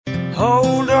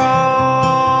hold on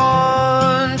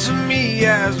to me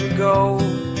as we go,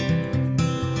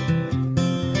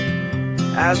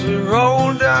 as we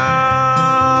roll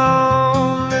down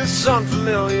this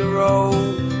unfamiliar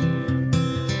road.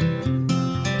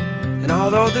 And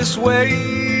although this wave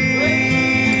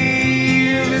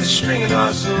is stringing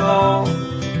us along,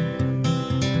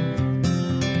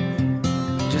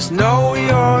 just know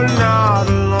you're not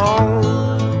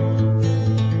alone,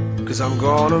 'cause I'm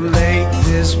gonna make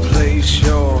this place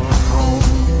your home.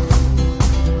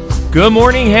 Good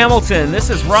morning, Hamilton. This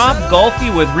is Rob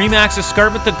Golfi with REMAX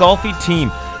Escarpment, the Golfi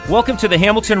Team. Welcome to the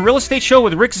Hamilton Real Estate Show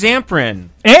with Rick Zamprin.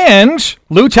 And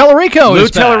Lou Tellerico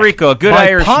is back. Lou Tellerico, good By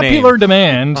Irish popular name.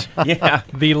 demand. Yeah.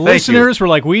 The listeners were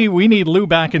like, we need Lou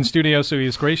back in studio, so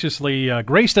he's graciously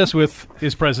graced us with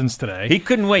his presence today. He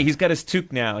couldn't wait. He's got his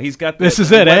toque now. He's got the, This is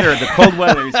the it, weather, eh? the cold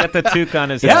weather. He's got the toque on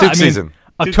his Yeah, head. I mean, season.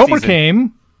 October season.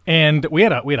 came, and we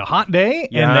had a hot day,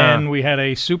 Yeah. and then we had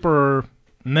a super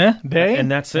meh day, And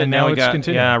that's it. And now we it's got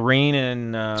continuing. rain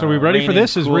and So are we ready rain for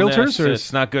this and as coolness. realtors, or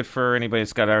It's not good for anybody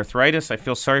that's got arthritis. I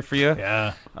feel sorry for you.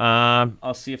 Yeah.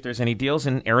 I'll see if there's any deals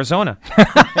in Arizona.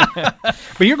 But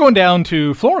you're going down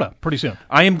to Florida pretty soon.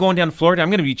 I am going down to Florida. I'm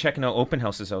going to be checking out open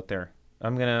houses out there.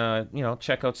 I'm gonna,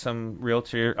 check out some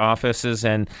realtor offices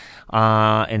and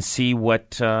see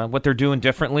what they're doing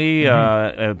differently,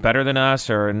 better than us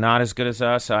or not as good as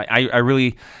us. I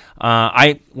really,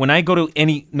 when I go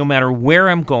to no matter where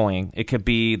I'm going, it could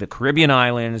be the Caribbean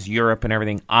islands, Europe, and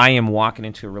everything. I am walking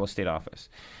into a real estate office.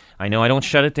 I know I don't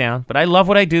shut it down, but I love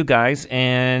what I do, guys.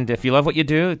 And if you love what you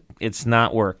do, it's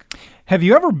not work. Have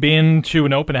you ever been to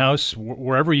an open house,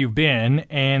 wherever you've been,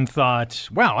 and thought,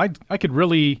 wow, I could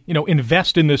really,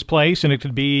 invest in this place, and it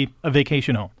could be a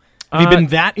vacation home? Have you been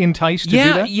that enticed to do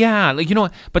that? Yeah.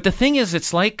 But the thing is,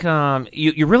 it's like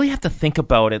you really have to think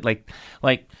about it, like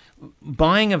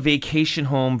buying a vacation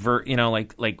home,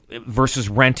 versus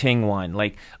renting one.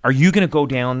 Like, are you going to go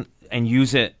down and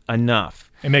use it enough?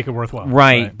 And make it worthwhile.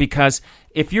 Right. Because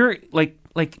if you're like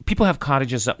people have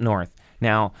cottages up north.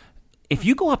 Now, if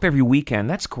you go up every weekend,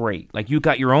 that's great. Like, you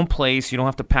got your own place. You don't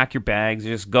have to pack your bags.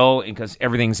 You just go because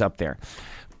everything's up there.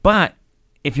 But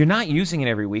if you're not using it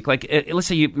every week, like let's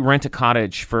say you rent a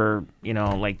cottage for,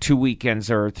 2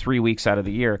 weekends or 3 weeks out of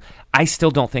the year, I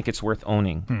still don't think it's worth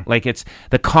owning. Like,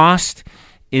 the cost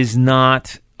is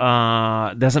not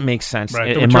doesn't make sense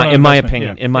in my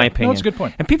opinion. Yeah. In my opinion, No, that's a good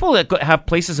point. And people that have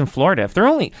places in Florida, if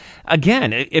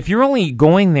you're only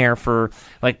going there for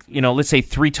let's say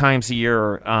 3 times a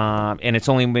year, and it's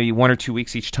only maybe 1 or 2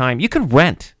 weeks each time, you can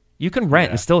rent.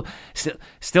 And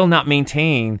still not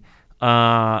maintain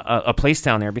a place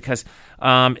down there, because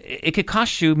it could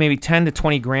cost you maybe 10 to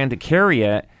 20 grand to carry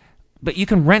it. But you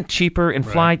can rent cheaper and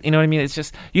fly. You know what I mean? It's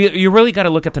just you really got to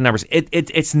look at the numbers.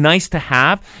 It's nice to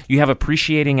have. You have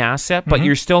appreciating asset, but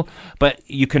but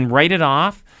you can write it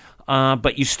off.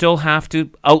 But you still have to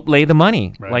outlay the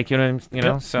money, Right.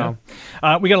 So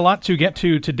we got a lot to get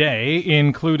to today,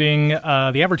 including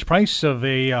the average price of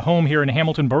a home here in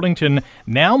Hamilton-Burlington,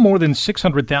 now more than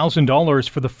 $600,000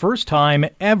 for the first time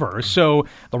ever. So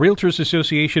the Realtors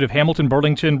Association of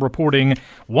Hamilton-Burlington reporting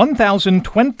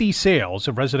 1,020 sales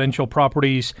of residential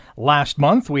properties last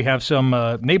month. We have some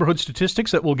neighborhood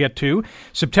statistics that we'll get to.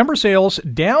 September sales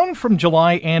down from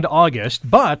July and August,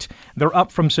 but they're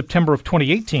up from September of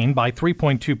 2018 by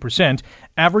 3.2%.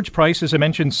 Average price, as I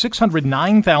mentioned,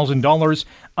 $609,000,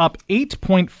 up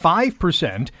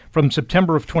 8.5% from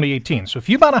September of 2018. So if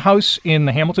you bought a house in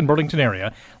the Hamilton-Burlington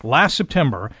area last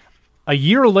September, a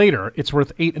year later, it's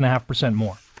worth 8.5%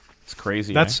 more. it's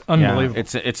crazy. That's unbelievable.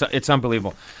 Yeah, it's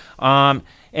unbelievable, and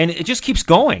it just keeps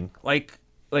going.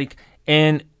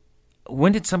 And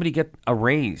when did somebody get a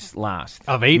raise last?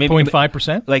 Of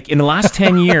 8.5%? Like, in the last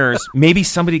 10 years, maybe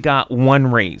somebody got one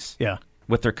raise. Yeah.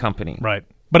 With their company. Right.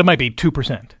 But it might be 2%,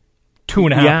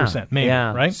 2.5%, maybe,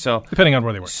 right? So, depending on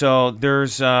where they work. So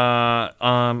there's, that's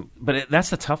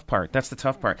the tough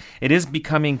part. It is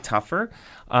becoming tougher,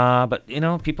 but,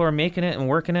 people are making it and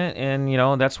working it,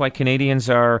 and, that's why Canadians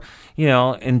are,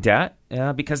 in debt,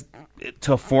 because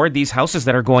to afford these houses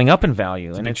that are going up in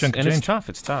value. And it's tough.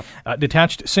 It's tough.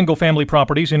 Detached single-family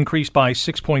properties increased by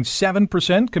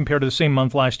 6.7% compared to the same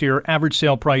month last year. Average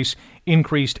sale price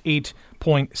increased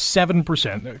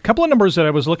 8.7%. A couple of numbers that I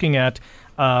was looking at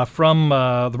from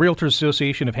the Realtors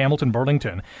Association of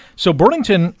Hamilton-Burlington. So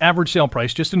Burlington average sale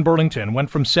price just in Burlington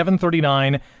went from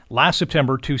 $739 last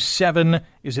September to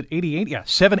 $788? Yeah,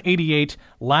 $788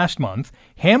 last month.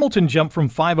 Hamilton jumped from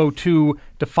 $502 to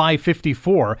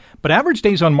 $554, but average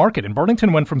days on market in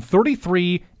Burlington went from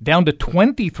 33 down to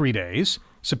 23 days,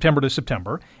 September to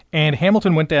September, and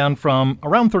Hamilton went down from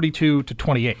around 32 to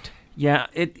 28. Yeah,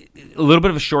 a little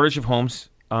bit of a shortage of homes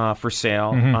for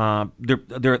sale.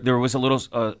 There was a little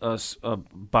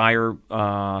buyer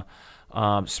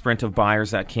sprint of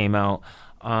buyers that came out.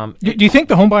 Do you think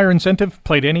the home buyer incentive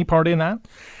played any part in that?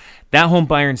 That home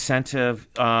buyer incentive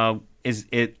is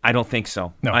it? I don't think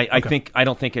so. No, I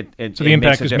don't think it. So the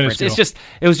impact makes a is difference. minuscule.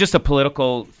 It was just a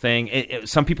political thing.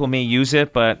 Some people may use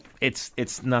it, but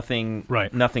it's nothing.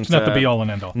 Right. Nothing. It's not the be all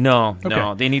and end all. No. Okay.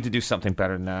 No. They need to do something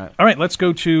better than that. All right, let's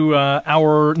go to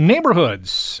our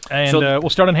neighborhoods, and we'll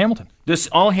start in Hamilton. This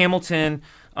all Hamilton.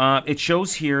 It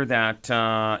shows here that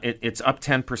it's up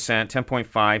 10%,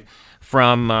 10.5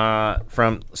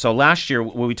 from so last year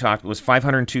what we talked was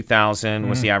 502,000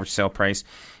 was the average sale price,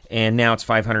 and now it's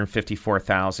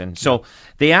 554,000. So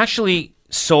they actually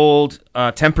sold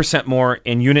 10% more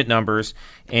in unit numbers,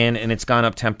 and it's gone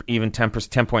up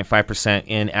 10.5%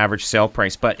 in average sale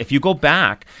price. But if you go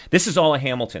back, this is all a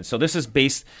Hamilton. So this is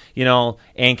based,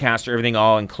 Ancaster, everything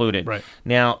all included. Right.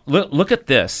 Now look at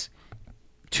this.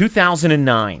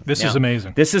 2009. This is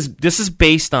amazing. This is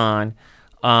based on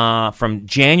from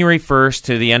January 1st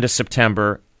to the end of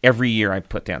September every year I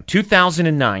put down.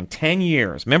 2009, 10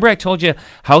 years. Remember I told you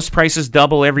house prices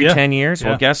double every 10 years? Yeah.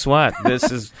 Well, guess what?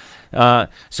 This is so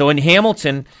in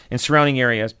Hamilton and surrounding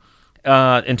areas,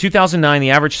 in 2009 the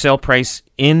average sale price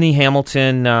in the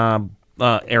Hamilton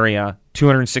area,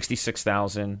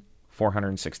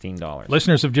 $266,416.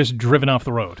 Listeners have just driven off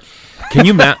the road. Can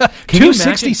you imagine?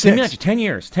 266. 10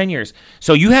 years.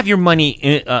 So you have your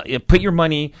money, put your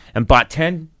money and bought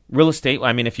 10 real estate.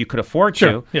 I mean, if you could afford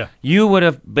to, you would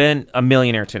have been a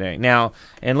millionaire today. Now,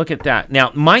 and look at that.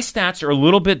 Now, my stats are a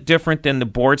little bit different than the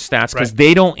board stats because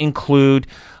they don't include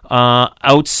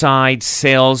outside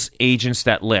sales agents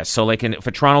that list. So like if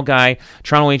a Toronto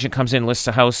agent comes in and lists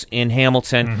a house in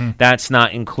Hamilton, that's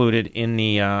not included in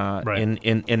the in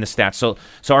the stats. So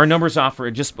our numbers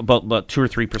offer just about 2 or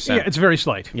 3%. Yeah, it's very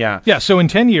slight. Yeah. So in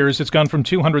 10 years, it's gone from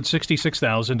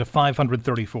 266,000 to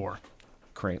 534.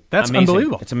 Great. That's amazing.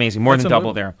 unbelievable. It's amazing. More than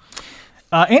double there.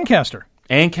 Ancaster.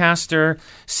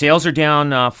 Sales are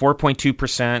down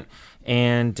 4.2%.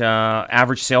 And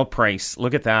average sale price,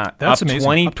 look at that. That's up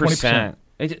amazing. 20%.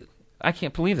 I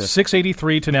can't believe this.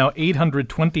 $683 to now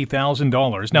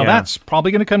 $820,000. Now that's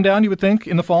probably going to come down, you would think,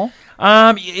 in the fall?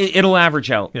 It'll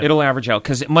average out. Yeah. It'll average out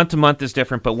because month to month is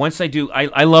different. But once I do,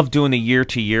 I love doing the year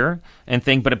to year and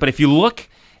thing. But if you look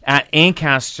at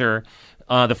Ancaster,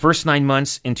 the first 9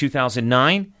 months in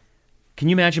 2009. Can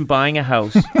you imagine buying a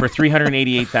house for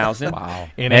 $388,000? Wow!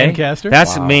 In Ancaster,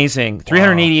 that's amazing.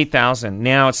 $388,000.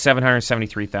 Now it's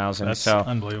 $773,000. That's so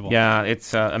unbelievable. Yeah,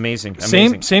 it's amazing.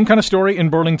 Same kind of story in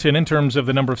Burlington in terms of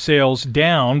the number of sales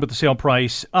down, but the sale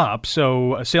price up.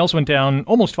 So sales went down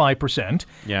almost 5%.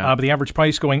 Yeah. But the average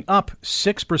price going up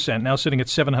 6%. Now sitting at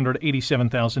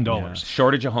 $787,000.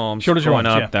 Shortage of homes. Shortage going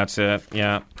of homes. up. That's it.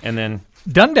 Yeah, and then.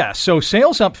 Dundas, so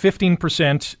sales up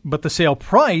 15%, but the sale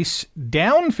price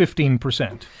down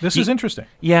 15%. This is interesting.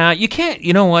 Yeah, you can't.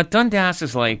 You know what? Dundas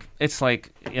is like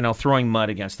throwing mud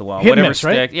against the wall. Hit and Whatever miss,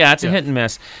 stick. right? Yeah, it's a hit and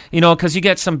miss. Because you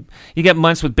get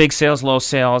months with big sales, low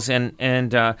sales,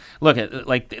 and look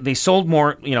at they sold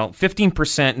more.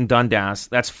 15% in Dundas.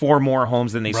 That's 4 more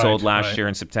homes than they sold last year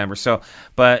in September. So,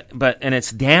 but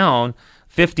it's down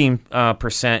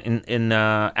 15% in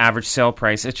average sale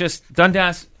price. It's just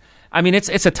Dundas. I mean, it's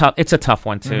a tough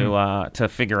one to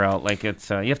figure out. Like you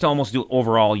have to almost do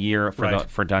overall year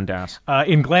for Dundas.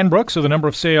 In Glenbrook, so the number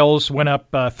of sales went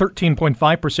up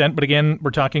 13.5%, but again,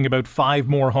 we're talking about 5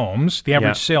 more homes. The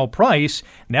average sale price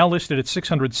now listed at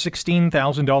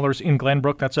 $616,000 in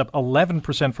Glenbrook. That's up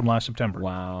 11% from last September.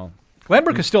 Wow.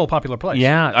 Glenbrook is still a popular place.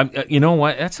 Yeah, you know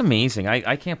what? That's amazing.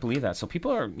 I can't believe that. So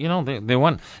people are,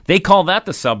 they call that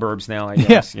the suburbs now, I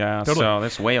guess. Yeah, totally. So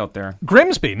that's way out there.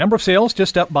 Grimsby, number of sales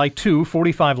just up by 2,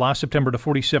 45 last September to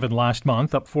 47 last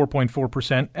month, up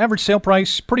 4.4%. Average sale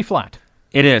price, pretty flat.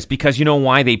 It is, because you know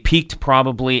why? They peaked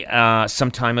probably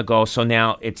some time ago, so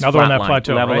now it's now they're on that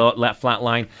plateau, right? Flat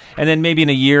line. And then maybe in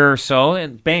a year or so,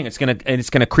 and bang, it's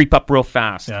gonna creep up real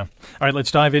fast. Yeah. All right,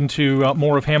 let's dive into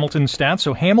more of Hamilton's stats.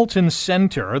 So Hamilton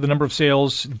Center, the number of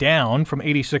sales down from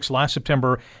 86 last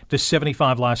September to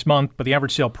 75 last month, but the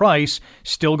average sale price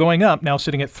still going up, now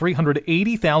sitting at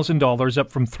 $380,000,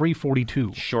 up from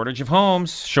 $342,000. Shortage of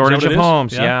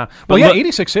homes. Yeah. Well,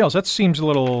 86 sales. That seems a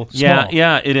little small.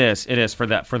 Yeah, it is. It is.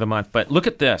 For the month. But look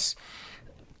at this.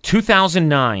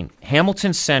 2009,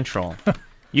 Hamilton Central.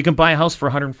 You can buy a house for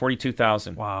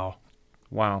 $142,000.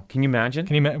 Wow. Can you imagine?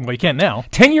 Well, you can't now.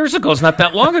 10 years ago is not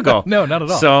that long ago. No, not at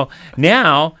all. So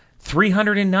now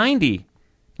 $390,000.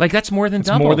 Like that's more than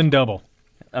double. More than double.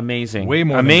 Amazing. Way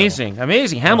more. Amazing.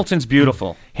 Hamilton's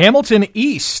beautiful. Hamilton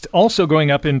East also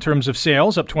going up in terms of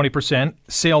sales, up 20%.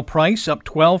 Sale price up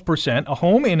 12%. A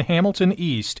home in Hamilton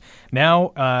East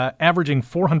now averaging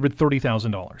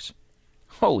 $430,000.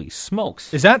 Holy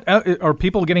smokes! Is that are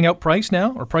people getting outpriced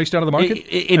now, or priced out of the market?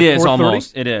 It is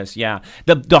almost. It is. Yeah.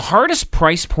 The hardest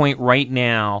price point right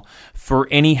now for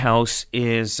any house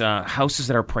is houses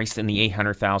that are priced in the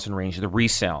 $800,000 range, the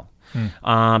resale,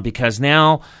 because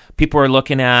now people are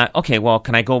looking at, okay, well,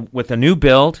 can I go with a new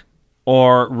build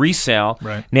or resale?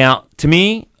 Right. Now, to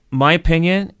me, my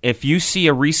opinion, if you see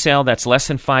a resale that's less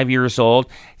than 5 years old,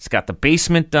 it's got the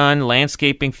basement done,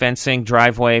 landscaping, fencing,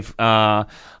 driveway,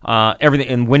 everything,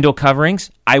 and window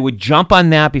coverings, I would jump on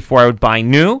that before I would buy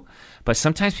new. But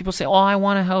sometimes people say, "Oh, I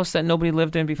want a house that nobody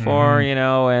lived in before,"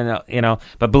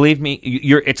 But believe me,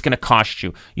 it's going to cost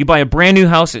you. You buy a brand new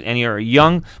house, and you're a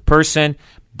young person,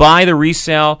 buy the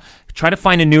resale. Try to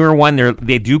find a newer one.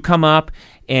 They do come up.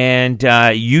 And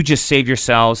you just save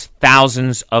yourselves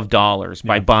thousands of dollars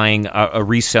by buying a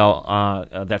resale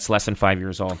that's less than 5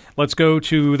 years old. Let's go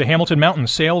to the Hamilton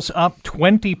Mountains. Sales up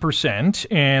 20%,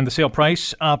 and the sale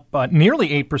price up nearly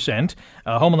 8%.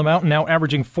 Home on the Mountain now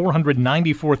averaging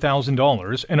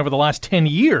 $494,000. And over the last 10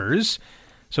 years,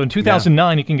 so in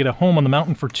 2009, you can get a home on the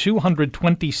Mountain for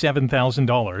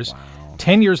 $227,000. Wow.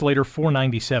 10 years later,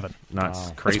 $497,000.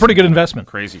 Nuts. Crazy. That's a pretty good investment.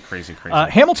 Crazy.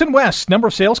 Hamilton West, number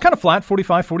of sales, kind of flat,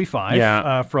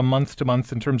 45 from month to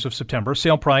month in terms of September.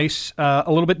 Sale price a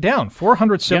little bit down,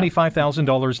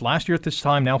 $475,000 last year at this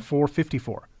time, now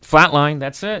 $454,000. Flat line,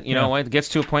 that's it. You know, it gets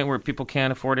to a point where people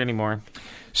can't afford it anymore.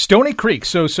 Stony Creek,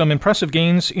 so some impressive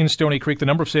gains in Stony Creek. The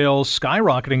number of sales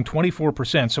skyrocketing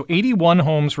 24%. So 81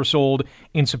 homes were sold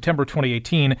in September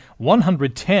 2018,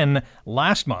 110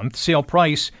 last month. Sale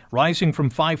price rising from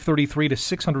 $533,000 to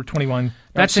 $621,000.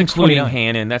 That's including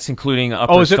Hannon. That's including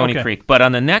Upper Stony Creek. But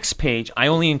on the next page, I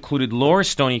only included Lower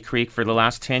Stony Creek for the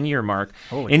last 10-year mark.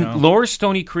 Lower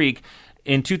Stony Creek,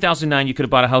 in 2009, you could have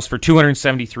bought a house for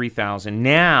 $273,000.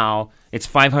 Now it's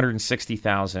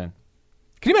 $560,000.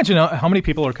 Can you imagine how many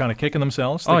people are kind of kicking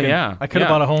themselves? Thinking, I could have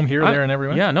bought a home here, there, and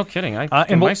everywhere. Yeah, no kidding. I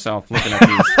kick myself looking at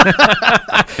these.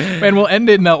 And we'll end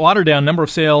in Waterdown. Number of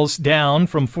sales down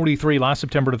from 43 last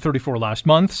September to 34 last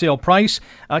month. Sale price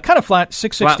kind of flat,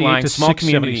 $668 to small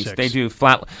communities. They do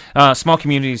flat. Small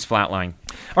communities flatline.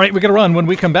 All right, we got to run. When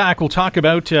we come back, we'll talk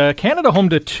about Canada, home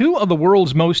to two of the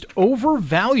world's most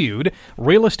overvalued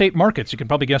real estate markets. You can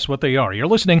probably guess what they are. You're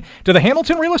listening to the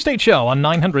Hamilton Real Estate Show on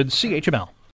 900 CHML.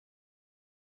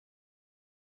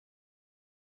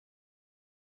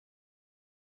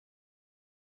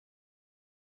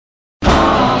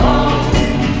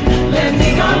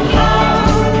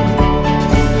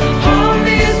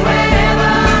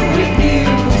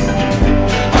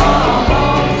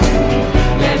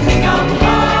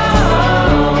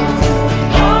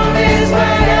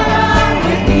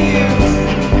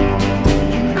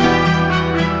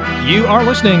 You are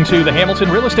listening to the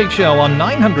Hamilton Real Estate Show on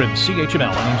 900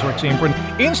 CHML. My name's Rick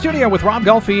Zamprin. In studio with Rob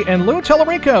Golfi and Lou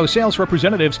Tellerico, sales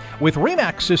representatives with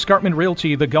REMAX Escarpment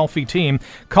Realty, the Golfi Team.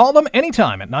 Call them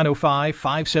anytime at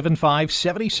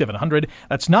 905-575-7700.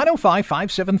 That's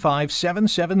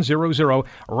 905-575-7700.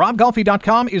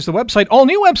 RobGolfi.com is the website. All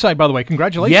new website, by the way.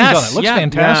 Congratulations on it. Looks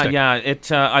fantastic. Yeah.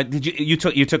 You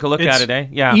took a look at it, eh?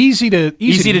 Yeah. Easy to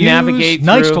use, navigate.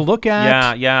 Nice through. to look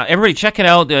at. Yeah. Everybody, check it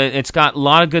out. It's got a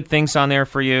lot of good things on there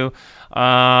for you.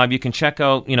 You can check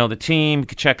out, the team. You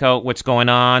can check out what's going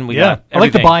on. We got I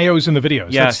like the bios and the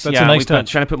videos. Yes, that's a nice touch.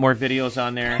 Trying to put more videos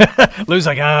on there. Lou's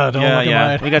like, don't look at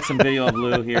mine. We got some video of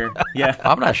Lou here. Yeah,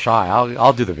 I'm not shy.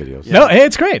 I'll do the videos. No, hey,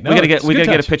 it's great. No, we gotta get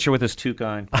a picture with his toque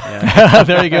on. Yeah.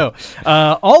 There you go.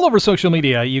 All over social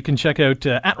media, you can check out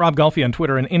at Rob Golfi on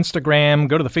Twitter and Instagram.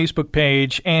 Go to the Facebook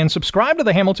page and subscribe to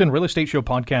the Hamilton Real Estate Show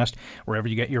podcast wherever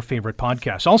you get your favorite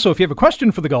podcasts. Also, if you have a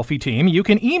question for the Golfi team, you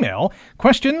can email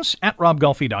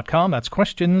questions@robgolfi.com. That's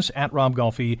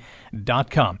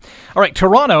questions@robgolfi.com. All right,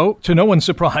 Toronto, to no one's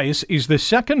surprise, is the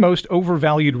second most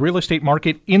overvalued real estate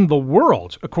market in the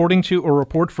world, according to a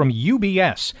report from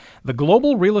UBS. The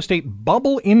Global Real Estate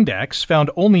Bubble Index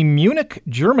found only Munich,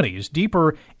 Germany is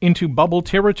deeper into bubble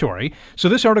territory. So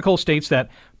this article states that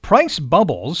price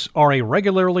bubbles are a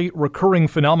regularly recurring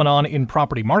phenomenon in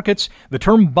property markets. The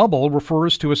term bubble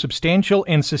refers to a substantial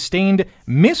and sustained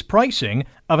mispricing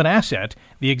of an asset,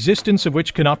 the existence of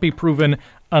which cannot be proven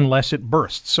unless it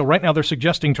bursts. So right now they're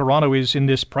suggesting Toronto is in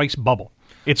this price bubble.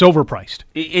 It's overpriced.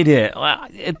 It is.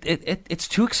 It's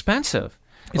too expensive.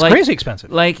 It's crazy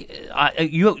expensive.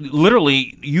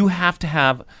 You have to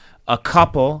have a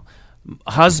couple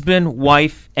husband,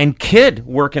 wife, and kid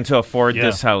working to afford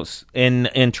this house in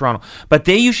Toronto. But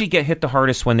they usually get hit the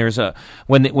hardest when there's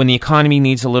when the economy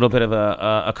needs a little bit of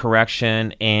a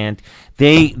correction, and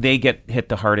they get hit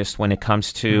the hardest when it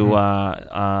comes to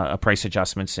price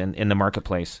adjustments in the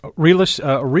marketplace.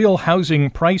 Real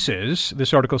housing prices,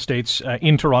 this article states,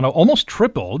 in Toronto almost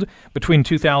tripled between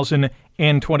 2000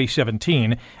 and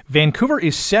 2017. Vancouver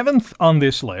is 7th on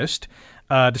this list.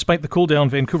 Despite the cool down,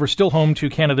 Vancouver still home to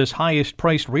Canada's highest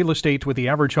priced real estate, with the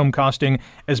average home costing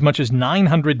as much as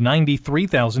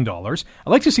 $993,000. I'd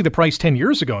like to see the price 10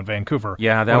 years ago in Vancouver.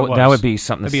 Yeah, that would be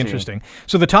something That'd to be see. interesting.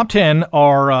 So the top 10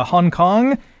 are Hong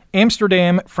Kong,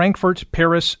 Amsterdam, Frankfurt,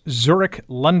 Paris, Zurich,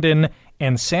 London,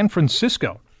 and San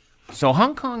Francisco. So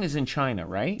Hong Kong is in China,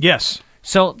 right? Yes.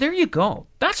 So there you go.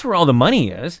 That's where all the money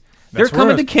is. They're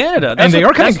coming to Canada. And they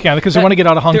are coming to Canada because they want to get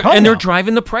out of Hong Kong. And they're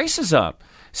driving the prices up.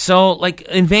 So, like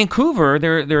in Vancouver,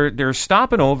 they're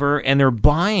stopping over and they're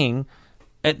buying.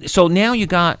 So now you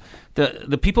got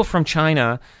the people from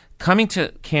China coming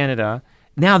to Canada.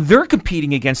 Now they're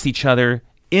competing against each other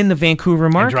in the Vancouver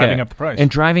market and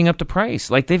driving up the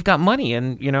price. Like they've got money,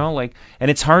 and and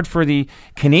it's hard for the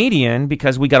Canadian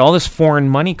because we got all this foreign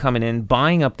money coming in,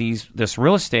 buying up this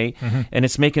real estate, and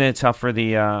it's making it tough for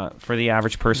the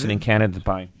average person in Canada to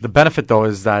buy. The benefit, though,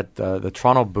 is that the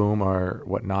Toronto boom or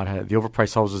whatnot, the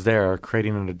overpriced houses there are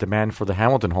creating a demand for the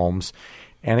Hamilton homes,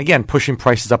 and again pushing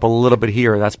prices up a little bit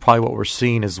here. That's probably what we're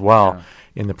seeing as well. Yeah.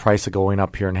 In the price of going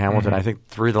up here in Hamilton. I think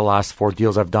 3 of the last 4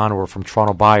 deals I've done were from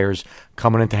Toronto buyers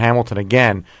coming into Hamilton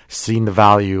again, seeing the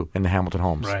value in the Hamilton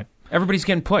homes. Right. Everybody's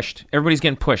getting pushed.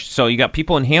 So you got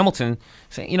people in Hamilton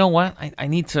saying, you know what, I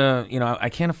need to, I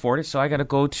can't afford it, so I got to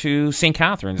go to St.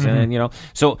 Catharines. And,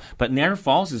 but Niagara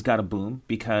Falls has got a boom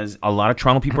because a lot of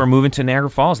Toronto people are moving to Niagara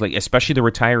Falls, like especially the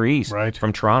retirees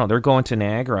from Toronto. They're going to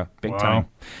Niagara big time.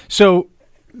 So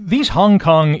these Hong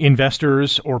Kong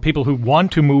investors or people who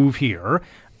want to move here,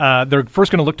 they're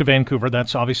first going to look to Vancouver.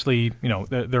 That's obviously,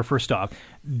 their first stop.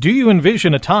 Do you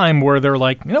envision a time where they're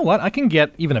like, you know what, I can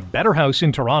get even a better house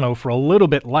in Toronto for a little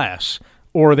bit less?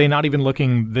 Or are they not even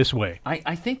looking this way?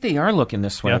 I think they are looking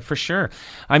this way, for sure.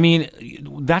 I mean,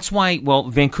 that's why,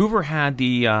 Vancouver had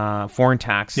the foreign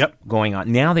tax going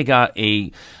on. Now they got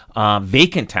a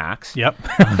vacant tax. Yep.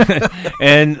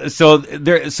 And so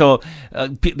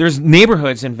there's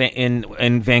neighborhoods in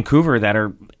Vancouver that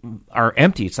are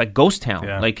empty. It's like ghost town.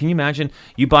 Yeah. Like, can you imagine?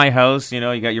 You buy a house, you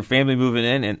got your family moving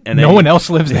in, and then no one else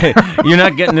lives there. You're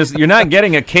not getting this. You're not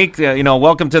getting a cake.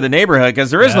 Welcome to the neighborhood,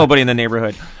 because there is nobody in the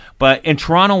neighborhood. But in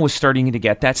Toronto was starting to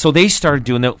get that, so they started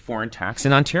doing the foreign tax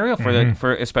in Ontario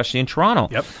for especially in Toronto.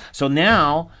 Yep. So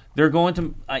now they're going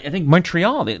to, I think,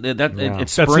 Montreal. It's that's the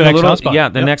next hotspot. Yeah,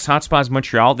 the next hotspot is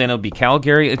Montreal. Then it'll be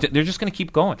Calgary. They're just going to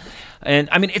keep going, and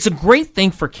I mean, it's a great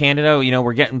thing for Canada.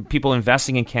 We're getting people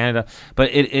investing in Canada, but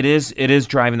it is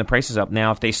driving the prices up. Now,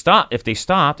 if they stopped,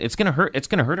 it's going to hurt. It's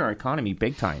going to hurt our economy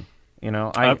big time.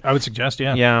 I would suggest,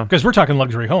 because we're talking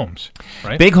luxury homes,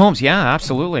 right? Big homes, yeah,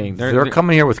 absolutely. They're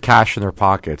coming here with cash in their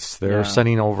pockets. They're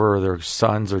sending over their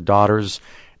sons or daughters,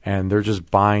 and they're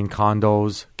just buying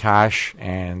condos, cash,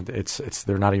 and it's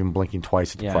they're not even blinking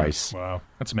twice at the price. Wow,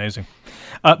 that's amazing.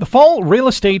 The fall real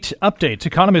estate update.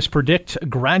 Economists predict a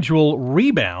gradual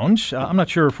rebound. I'm not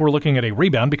sure if we're looking at a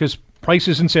rebound because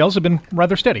prices and sales have been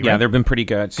rather steady, right? Yeah, they've been pretty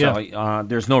good. So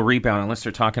there's no rebound unless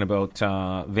they're talking about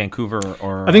Vancouver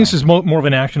or... I think this is more of a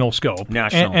national scope.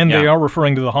 National, And they are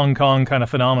referring to the Hong Kong kind of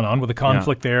phenomenon. With the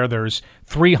conflict there, there's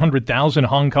 300,000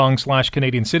 Hong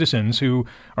Kong/Canadian citizens who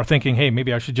are thinking, hey,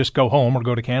 maybe I should just go home or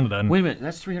go to Canada. And wait a minute,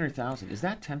 that's 300,000. Is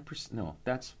that 10%? No,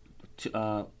 that's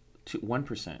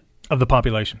 1%. Of the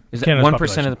population. Is that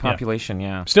 1% of the population?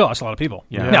 Yeah. Still, that's a lot of people.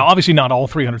 Yeah. Now, obviously, not all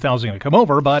 300,000 are going to come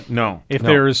over, but if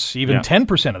there's even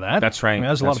 10% of that, that's right.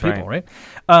 That's a lot of people, right?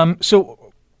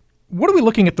 So, what are we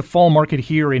looking at the fall market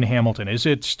here in Hamilton? Is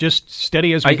it just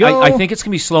steady as we go? I think it's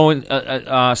going to be slow and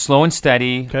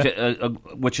steady,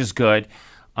 which is good.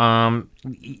 House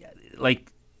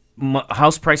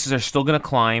prices are still going to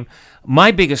climb.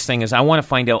 My biggest thing is I want to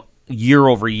find out year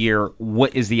over year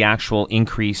what is the actual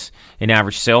increase in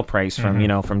average sale price from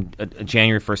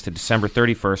January 1st to December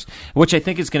 31st, which I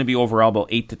think is going to be overall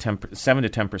about 7 to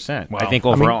 10%. Wow. I think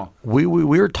overall. I mean,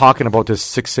 we were talking about this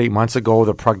 6 to 8 months ago.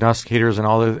 The prognosticators and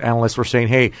all the analysts were saying,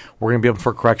 hey, we're going to be up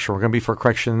for a correction. We're going to be for a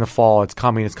correction in the fall. It's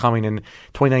coming in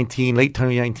 2019, late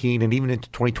 2019, and even into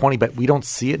 2020, but we don't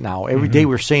see it now. Every day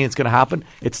we're saying it's going to happen.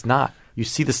 It's not. you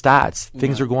see the stats.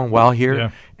 Things are going well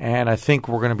here, and I think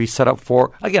we're going to be set up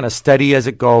for, again, as steady as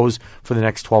it goes for the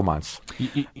next 12 months.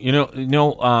 You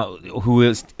know who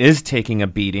is taking a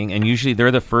beating, and usually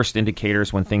they're the first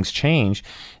indicators when things change,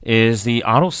 is the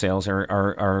auto sales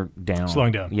are down.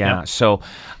 Slowing down. Yeah. So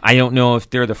I don't know if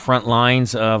they're the front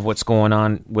lines of what's going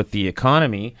on with the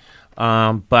economy.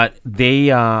 But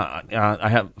they, I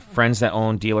have friends that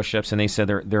own dealerships, and they said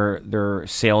their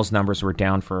sales numbers were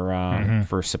down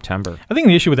for September. I think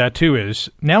the issue with that too is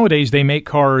nowadays they make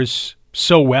cars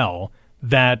so well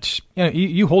that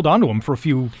you hold on to them for a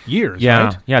few years. Yeah,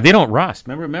 right? Yeah, they don't rust.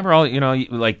 Remember all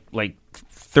like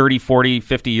 30, 40,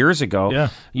 50 years ago,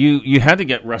 you had to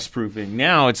get rust proofing.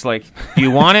 Now it's like, do you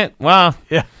want it? Well,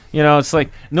 yeah. It's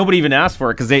like nobody even asked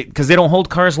for it because they don't hold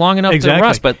cars long enough to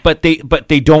rust, but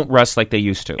they don't rust like they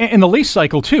used to. And the lease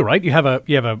cycle too, right? You have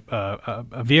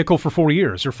a vehicle for 4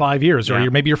 years or 5 years, or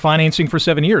maybe you're financing for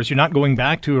 7 years. You're not going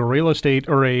back to a real estate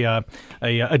or a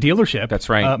dealership. That's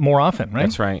right. More often, right?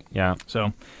 That's right. Yeah.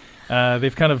 So.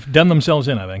 They've kind of done themselves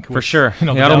in, I think. For sure. The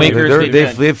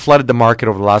automakers, they've flooded the market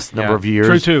over the last number of years.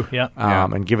 True, too, yeah.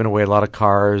 And given away a lot of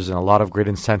cars and a lot of great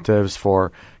incentives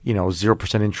for,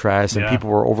 0% interest, and people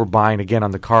were overbuying again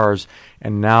on the cars,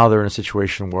 and now they're in a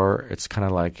situation where it's kind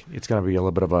of like it's going to be a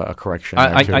little bit of a correction.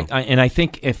 And I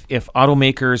think if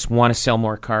automakers want to sell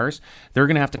more cars, they're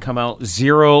going to have to come out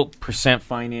 0%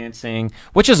 financing,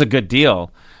 which is a good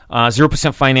deal.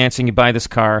 0% financing, you buy this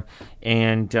car,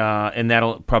 and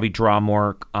that'll probably draw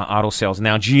more auto sales.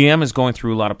 Now, GM is going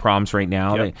through a lot of problems right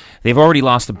now. Yep. They've already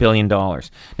lost $1 billion.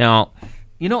 Now,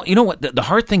 you know what? The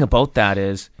hard thing about that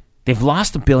is they've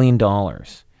lost $1 billion.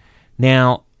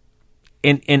 Now,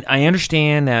 and I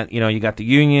understand that you got the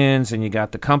unions and you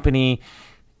got the company.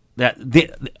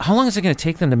 How long is it going to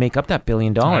take them to make up that $1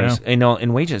 billion?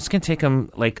 In wages, it's going to take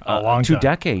them like a long 2 time.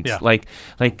 decades. Yeah. Like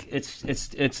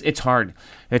it's hard.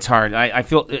 It's hard. I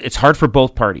feel it's hard for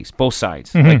both parties, both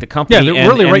sides. Mm-hmm. Like the company. Yeah, they're and,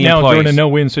 really and right the now employees. doing a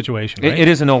no-win situation. Right? It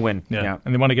is a no-win. Yeah,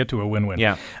 and they want to get to a win-win.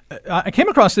 Yeah. I came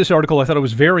across this article. I thought it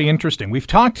was very interesting. We've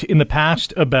talked in the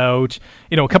past about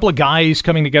a couple of guys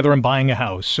coming together and buying a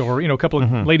house, or a couple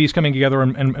of ladies coming together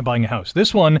and buying a house.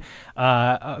 This one,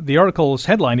 the article's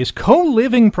headline is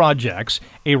 "Co-living projects: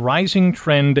 a rising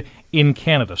trend in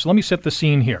Canada." So let me set the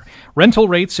scene here. Rental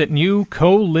rates at new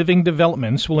co-living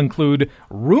developments will include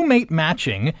roommate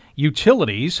matching,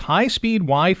 utilities, high-speed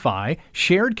Wi-Fi,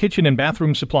 shared kitchen and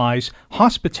bathroom supplies,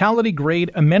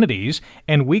 hospitality-grade amenities,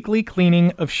 and weekly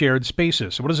cleaning of shared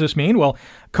spaces. So what does this mean? Well,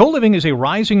 co-living is a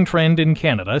rising trend in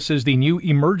Canada, says the new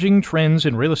Emerging Trends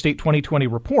in Real Estate 2020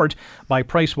 report by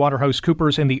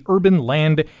PricewaterhouseCoopers and the Urban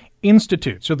Land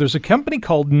Institute. So there's a company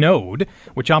called Node,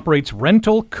 which operates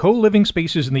rental co-living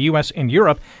spaces in the U.S. and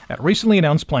Europe, that recently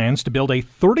announced plans to build a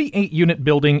 38-unit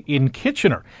building in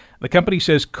Kitchener. The company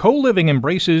says co-living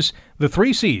embraces the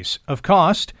 3 C's of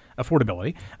cost,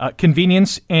 affordability,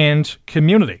 convenience, and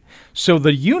community. So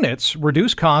the units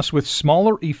reduce costs with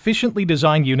smaller, efficiently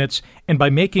designed units, and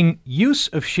by making use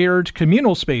of shared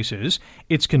communal spaces,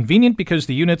 it's convenient because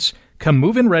the units come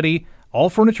move-in ready, all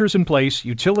furniture is in place,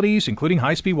 utilities, including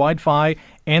high-speed Wi-Fi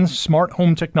and smart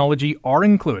home technology, are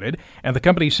included, and the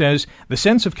company says the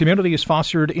sense of community is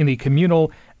fostered in the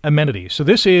communal amenities. So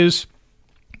this is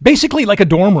basically like a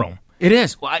dorm room. It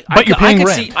is. Well, but you're paying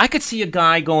rent. I could see a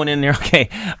guy going in there, okay,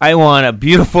 I want a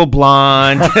beautiful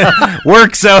blonde,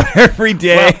 works out every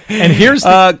day, well, and here's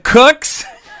cooks.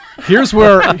 Here's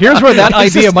where that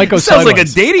idea might go sounds sideways. like a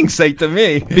dating site to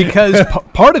me. Because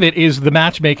part of it is the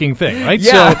matchmaking thing, right?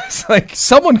 Yeah, so it's like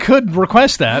someone could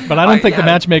request that, but I don't think the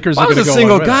matchmakers are going to go. I was a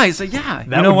single guy, so yeah,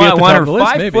 that would be at the top of the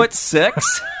list, maybe.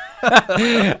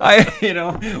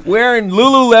 5'6". Wearing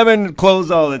Lululemon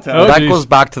clothes all the time. Well, that goes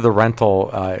back to the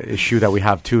rental issue that we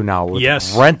have too now with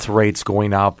rent rates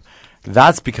going up.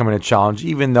 That's becoming a challenge,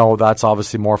 even though that's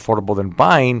obviously more affordable than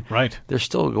buying. Right. They're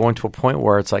still going to a point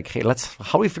where it's like, hey, how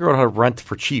do we figure out how to rent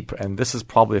for cheap? And this is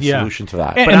probably a solution to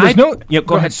that. And there's no...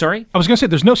 Go ahead, sorry. I was going to say,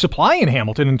 there's no supply in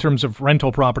Hamilton in terms of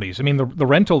rental properties. I mean,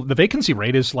 the vacancy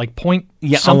rate is like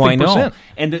something percent.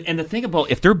 And the thing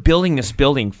about, if they're building this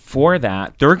building for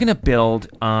that, they're going to build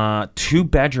 2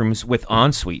 bedrooms with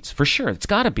en-suites, for sure. It's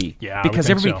got to be. Yeah, because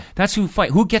everybody, that's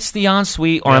who gets the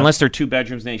en-suite, or unless they're 2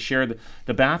 bedrooms and they share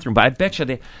the bathroom. But I bet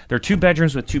you they're 2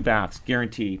 bedrooms with 2 baths,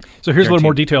 guaranteed. So here's a little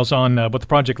more details on what the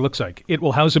project looks like. It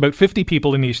will house about 50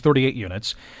 people in these 38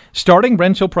 units. Starting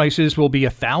rental prices will be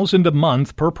 $1,000 a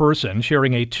month per person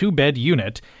sharing a 2-bed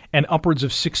unit, and upwards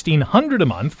of $1,600 a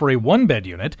month for a 1-bed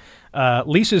unit.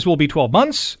 Leases will be 12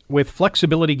 months, with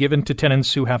flexibility given to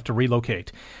tenants who have to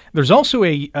relocate. There's also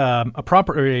a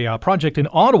project in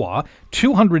Ottawa,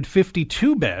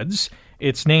 252 beds.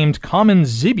 It's named Common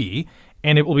Zibi,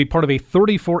 and it will be part of a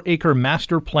 34-acre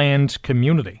master-planned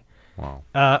community. Wow.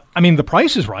 I mean, the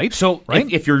price is right. So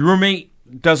right? if your roommate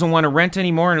doesn't want to rent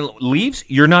anymore and leaves,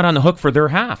 you're not on the hook for their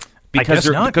half. Because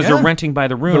they're renting by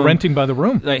the room. They're renting by the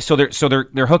room. So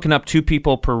they're hooking up 2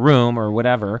 people per room or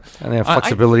whatever. And they have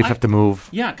flexibility if you have to move.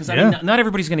 Yeah, because I mean, not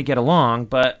everybody's going to get along,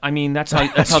 but I mean that's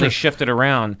how they shift it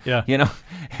around. Yeah, you know,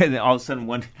 and all of a sudden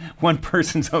one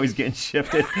person's always getting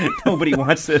shifted. Nobody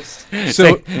wants this.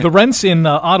 So the rents in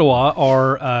Ottawa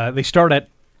are they start at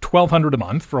 $1,200 a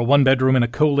month for a 1-bedroom and a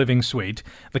co-living suite.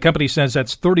 The company says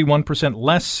that's 31%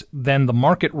 less than the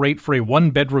market rate for a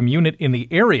 1-bedroom unit in the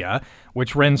area,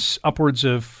 which rents upwards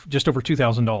of just over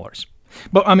 $2,000.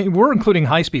 But, I mean, we're including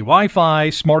high-speed Wi-Fi,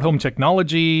 smart home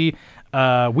technology,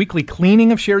 weekly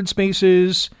cleaning of shared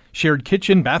spaces, shared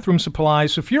kitchen, bathroom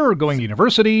supplies. So if you're going to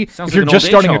university, if you're just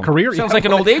starting a career... Sounds like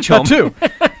an old age home. That too.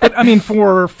 But, I mean,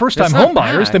 for first-time home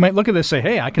buyers, they might look at this and say,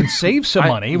 hey, I can save some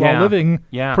money while living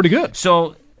pretty good.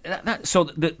 So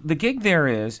the gig there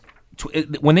is,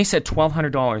 when they said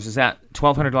 $1,200, is that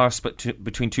 $1,200 split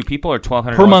between 2 people or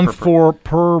 $1,200 per month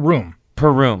per room?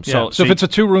 Per room. Yeah. So if it's a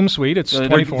 2-room suite, it's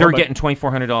 $2,400. They're getting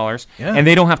 $2,400, and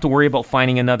they don't have to worry about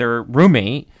finding another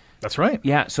roommate. That's right.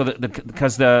 Yeah, so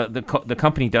because the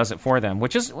company does it for them,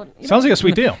 which is sounds like a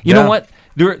sweet deal. You know what?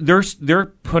 They're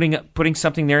putting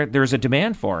something there. There's a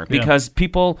demand for it because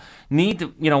people need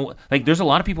to. Like there's a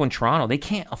lot of people in Toronto. They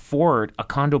can't afford a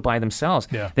condo by themselves.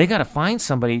 Yeah. They got to find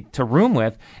somebody to room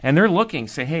with, and they're looking.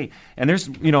 Say, hey, and there's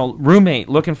roommate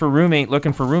looking for roommate,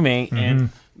 Mm-hmm. and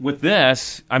with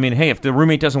this, I mean, hey, if the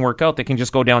roommate doesn't work out, they can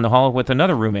just go down the hall with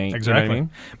another roommate. Exactly. You know what I mean?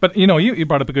 But, you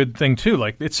brought up a good thing, too.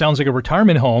 Like, it sounds like a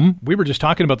retirement home. We were just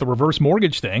talking about the reverse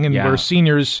mortgage thing, and where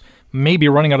seniors may be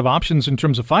running out of options in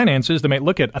terms of finances. They might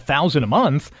look at $1,000 a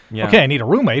month. Yeah. Okay, I need a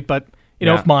roommate, but...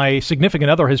 if my significant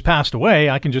other has passed away,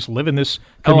 I can just live in this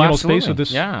communal space with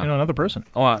this, another person.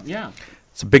 Oh, yeah.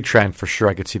 It's a big trend for sure.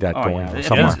 I could see that going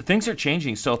somewhere. Things are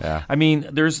changing. So, I mean,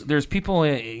 there's people,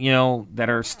 that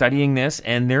are studying this,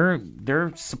 and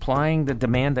they're supplying the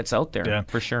demand that's out there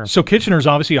for sure. So Kitchener's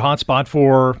obviously a hot spot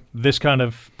for this kind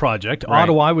of project. Right.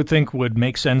 Ottawa, I would think, would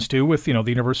make sense too with the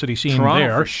university scene Toronto,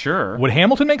 there. For sure. Would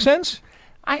Hamilton make sense?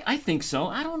 I think so.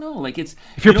 I don't know. Like it's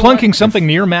if you're plunking something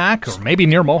near Mac or maybe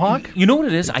near Mohawk. You know what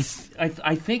it is? I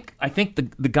think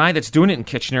the guy that's doing it in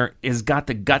Kitchener has got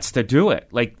the guts to do it.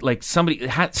 Like somebody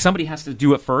has to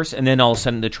do it first, and then all of a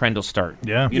sudden the trend will start.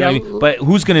 Yeah. You know what I mean? But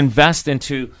who's going to invest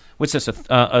into what's this, a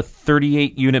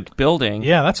 38-unit building?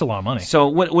 Yeah, that's a lot of money. So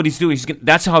what he's doing,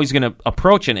 that's how he's going to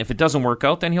approach it. And if it doesn't work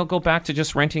out, then he'll go back to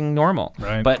just renting normal.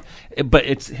 Right. But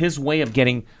it's his way of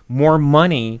getting more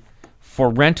money for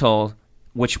rental,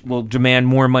 which will demand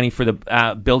more money for the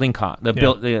building cost, the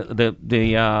value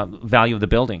of the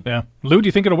building. Yeah, Lou, do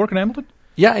you think it'll work in Hamilton?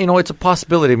 Yeah, it's a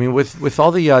possibility. I mean, with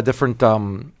all the different,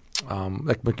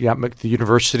 like the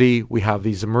university, we have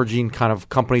these emerging kind of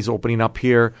companies opening up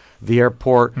here, the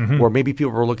airport, where maybe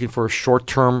people are looking for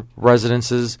short-term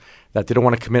residences that they don't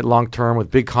want to commit long-term with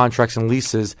big contracts and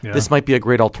leases. Yeah. This might be a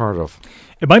great alternative.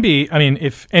 It might be. I mean,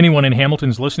 if anyone in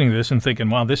Hamilton's listening to this and thinking,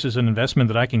 wow, this is an investment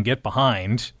that I can get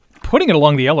behind, putting it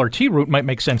along the LRT route might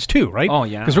make sense too, right? Oh,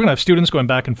 yeah. Because we're going to have students going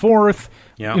back and forth,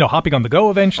 hopping on the go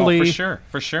eventually. Oh,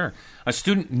 for sure. A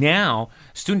student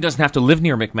doesn't have to live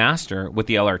near McMaster with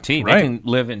the LRT. Right. They can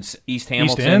live in East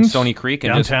Hamilton, Stony Creek,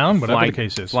 and downtown, just whatever the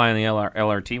case is. Fly on the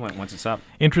LRT once it's up.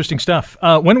 Interesting stuff.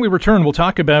 When we return, we'll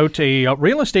talk about a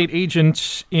real estate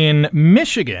agent in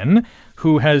Michigan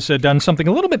who has done something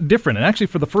a little bit different, and actually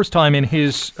for the first time in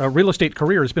his real estate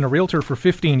career has been a realtor for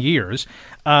 15 years.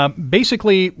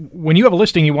 Basically, when you have a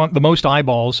listing, you want the most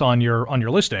eyeballs on your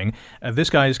listing.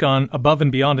 This guy has gone above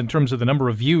and beyond in terms of the number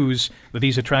of views that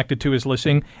he's attracted to his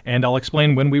listing, and I'll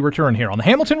explain when we return here on the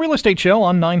Hamilton Real Estate Show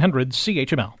on 900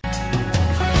 CHML.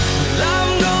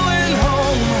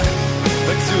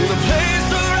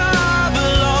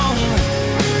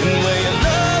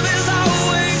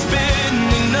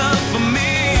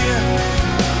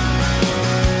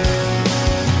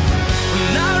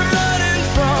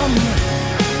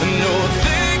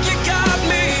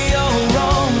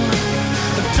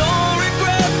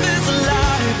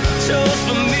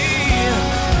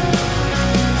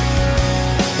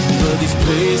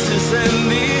 Places and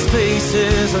these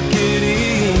places are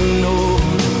getting old,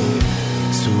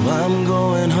 so I'm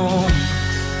going home.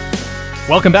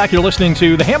 Welcome back. You're listening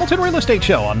to the Hamilton Real Estate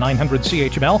Show on 900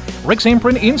 CHML. Rick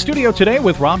Zamprin in studio today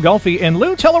with Rob Golfi and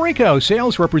Lou Tellerico,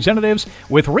 sales representatives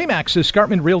with REMAX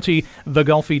Escarpment Realty, the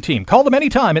Golfi Team. Call them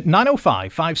anytime at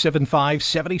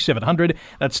 905-575-7700.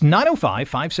 That's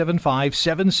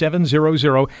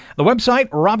 905-575-7700. The website,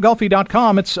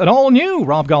 robgolfi.com. It's an all-new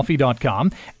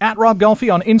robgolfi.com. At Rob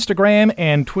Golfi on Instagram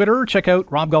and Twitter. Check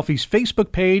out Rob Golfi's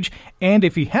Facebook page. And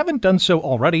if you haven't done so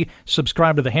already,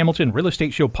 subscribe to the Hamilton Real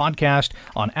Estate Show podcast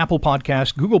on Apple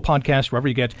Podcasts, Google Podcasts, wherever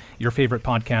you get your favorite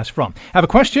podcast from. Have a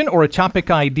question or a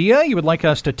topic idea you would like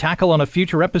us to tackle on a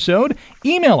future episode?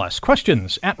 Email us,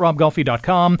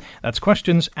 questions@robgolfi.com. That's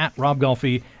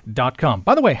questions@robgolfi.com.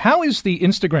 By the way, how is the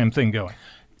Instagram thing going?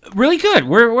 Really good.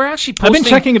 We're actually posting. I've been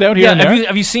checking it out here yeah, and there.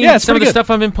 Have you seen it's some of the pretty stuff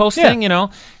I've been posting? Yeah.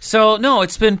 So no,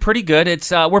 it's been pretty good.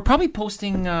 It's we're probably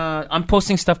posting. I'm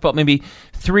posting stuff about maybe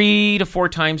 3 to 4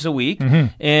 times a week,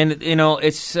 and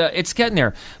it's getting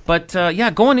there. But go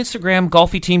on Instagram,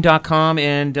 golfiteam.com,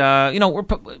 and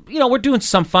we're doing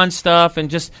some fun stuff and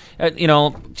just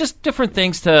different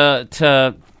things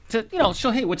to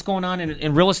show, hey, what's going on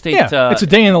in real estate. Yeah, it's a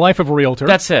day in the life of a realtor.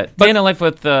 That's it. Day in the life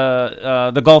with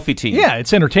the Golfi Team. Yeah,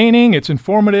 it's entertaining. It's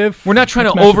informative. We're not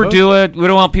trying to overdo it. We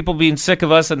don't want people being sick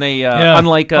of us and they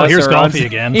unlike us. Oh, here's Golfi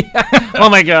again. Oh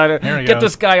my God! There we Get go.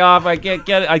 this guy off. I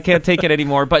can't take it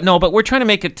anymore. But we're trying to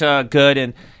make it good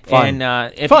and Fun. Fun.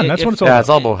 That's what it's all about. Yeah, it's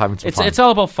all about having some fun. It's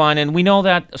all about fun, and we know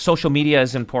that social media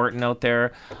is important out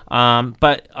there.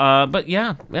 But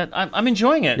I'm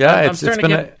enjoying it. Yeah, I'm starting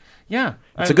to get.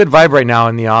 It's a good vibe right now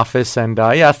in the office, and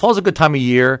fall's a good time of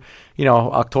year.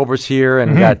 October's here,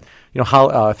 and we got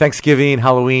Thanksgiving,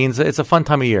 Halloween's. It's a fun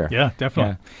time of year. Yeah,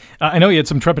 definitely. I know you had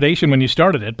some trepidation when you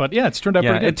started it, but it's turned out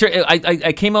pretty good.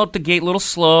 I came out the gate a little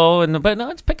slow, but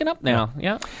no, it's picking up now.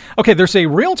 Yeah. Okay, there's a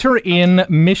realtor in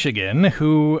Michigan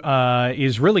who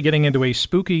is really getting into a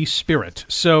spooky spirit.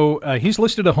 So he's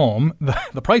listed a home.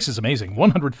 The price is amazing,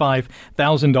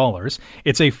 $105,000.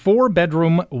 It's a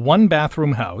 4-bedroom,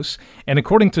 1-bathroom house, and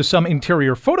according to some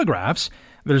interior photographs,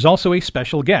 there's also a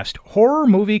special guest, horror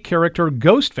movie character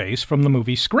Ghostface from the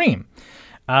movie Scream.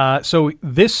 So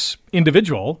this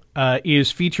individual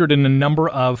is featured in a number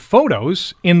of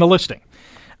photos in the listing.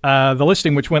 The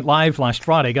listing, which went live last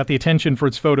Friday, got the attention for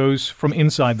its photos from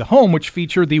inside the home, which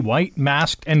featured the white,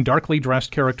 masked, and darkly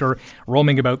dressed character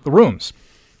roaming about the rooms.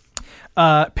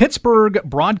 Pittsburgh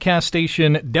broadcast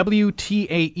station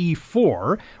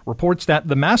WTAE4 reports that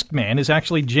the masked man is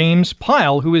actually James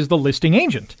Pyle, who is the listing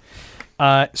agent.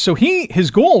 So his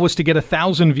goal was to get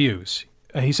 1,000 views.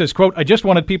 He says, quote, "I just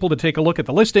wanted people to take a look at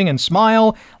the listing and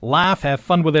smile, laugh, have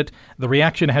fun with it. The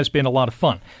reaction has been a lot of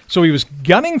fun." So he was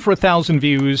gunning for 1,000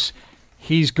 views.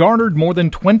 He's garnered more than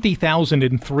 20,000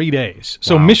 in 3 days.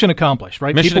 So mission accomplished,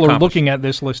 right? People are looking at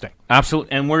this listing.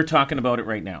 Absolutely, and we're talking about it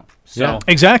right now. So, yeah,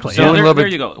 exactly. So there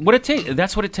you go.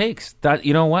 That's what it takes. That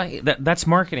that's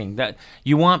marketing. That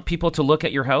you want people to look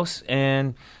at your house,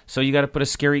 and so you got to put a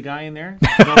scary guy in there.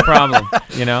 No problem.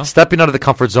 Stepping out of the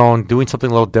comfort zone, doing something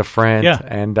a little different. Yeah.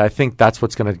 And I think that's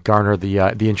what's going to garner the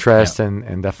interest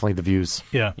and definitely the views.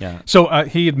 Yeah. So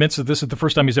he admits that this is the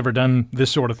first time he's ever done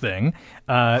this sort of thing.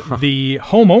 The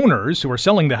homeowners who are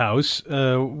selling the house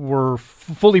were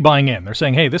fully buying in. They're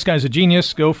saying, "Hey, this guy's a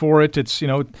genius. Go for it." It's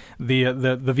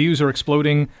the views are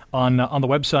exploding on the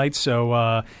website.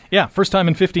 So first time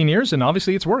in 15 years, and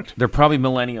obviously it's worked. They're probably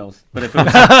millennials. But if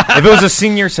it was a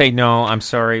senior, say, "No, I'm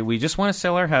sorry. We just want to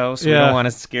sell our house. We don't want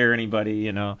to scare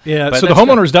anybody." Yeah. But so the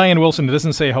homeowner is Diane Wilson. It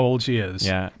doesn't say how old she is.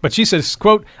 Yeah. But she says,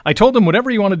 "Quote: I told them whatever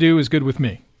you want to do is good with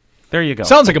me." There you go.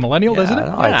 Sounds like a millennial, doesn't it?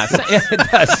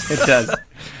 It does. It does.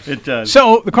 It does.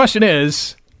 So the question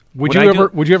is, would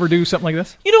you ever do something like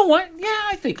this? You know what? Yeah,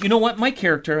 I think. You know what? My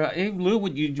character, Lou,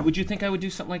 would you think I would do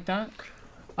something like that?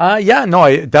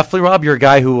 Definitely, Rob. You're a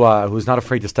guy who's not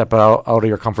afraid to step out of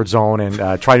your comfort zone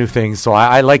and try new things. So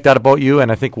I like that about you, and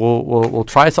I think we'll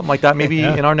try something like that maybe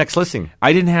in our next listing.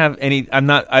 I didn't have any.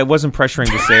 I wasn't pressuring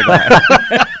to say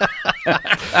that.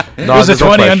 There's a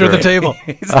 20 under the table.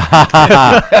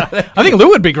 I think Lou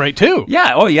would be great too.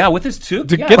 Yeah. Oh yeah, with his toque.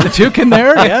 To get the toque in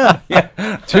there. Yeah.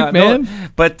 Toque man. No,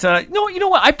 but no, you know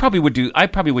what? I probably would do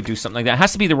something like that. It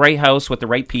has to be the right house with the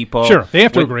right people. Sure, they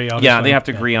have to agree. Obviously. Yeah, they have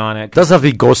to agree on it. Doesn't have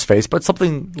to be Ghostface, but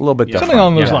something a little bit different. Something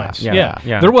along those lines.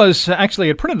 Yeah. There was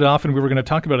actually, I printed it off, and we were going to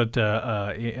talk about it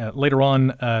later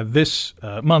on this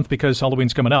month because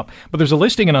Halloween's coming up. But there's a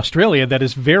listing in Australia that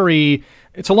is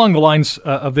it's along the lines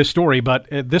of this story, but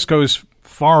this goes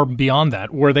far beyond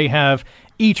that, where they have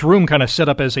each room kind of set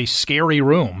up as a scary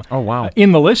room. Oh, wow.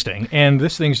 In the listing, and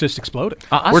this thing's just exploded.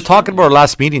 We're talking about our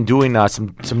last meeting doing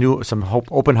some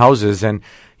open houses, and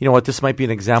you know what? This might be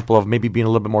an example of maybe being a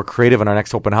little bit more creative in our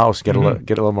next open house, get a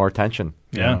little more attention.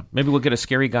 Yeah. Maybe we'll get a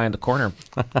scary guy in the corner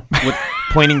with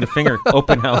pointing the finger.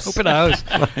 Open house. Open house.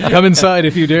 Come inside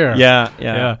if you dare.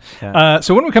 Yeah.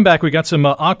 So when we come back, we got some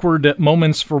awkward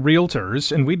moments for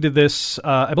realtors, and we did this.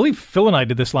 I believe Phil and I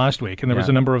did this last week, and there was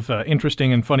a number of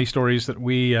interesting and funny stories that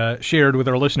we shared with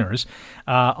our listeners.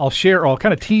 I'll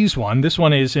kind of tease one. This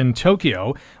one is in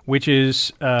Tokyo, which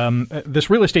is this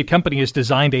real estate company has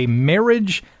designed a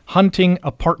marriage hunting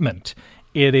apartment.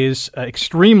 It is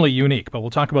extremely unique, but we'll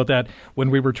talk about that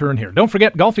when we return here. Don't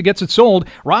forget, Golfi gets it sold.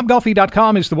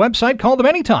 RobGolfi.com is the website. Call them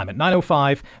anytime at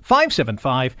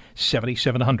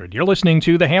 905-575-7700. You're listening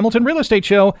to the Hamilton Real Estate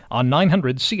Show on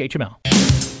 900 CHML.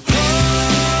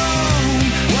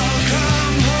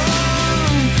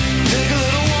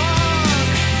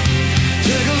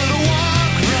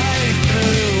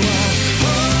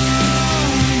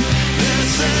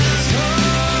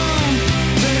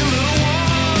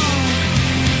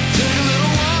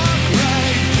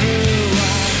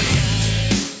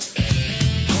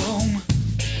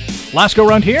 Last go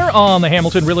round here on the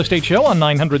Hamilton Real Estate Show on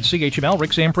 900 CHML.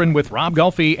 Rick Zamprin with Rob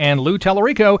Golfi and Lou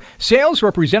Tallarico, sales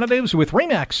representatives with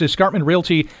REMAX Escarpment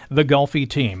Realty, the Golfi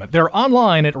Team. They're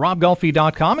online at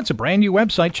robgolfi.com. It's a brand new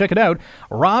website. Check it out,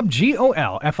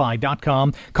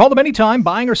 robgolfi.com. Call them anytime,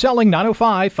 buying or selling,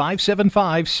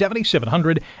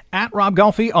 905-575-7700. At Rob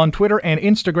Golfi on Twitter and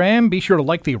Instagram. Be sure to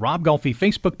like the Rob Golfi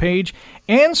Facebook page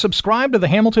and subscribe to the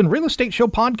Hamilton Real Estate Show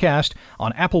podcast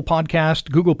on Apple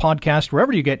Podcast, Google Podcast,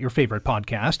 wherever you get your favorite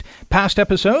podcast. Past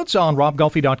episodes on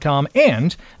robgolfi.com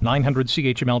and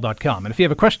 900chml.com. And if you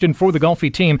have a question for the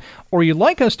Golfi team or you'd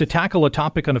like us to tackle a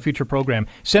topic on a future program,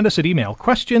 send us an email,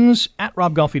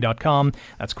 questions@robgolfi.com.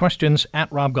 That's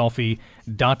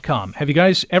questions@robgolfi.com. Have you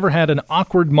guys ever had an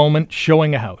awkward moment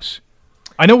showing a house?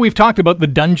 I know we've talked about the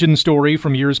dungeon story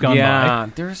from years gone by. Yeah,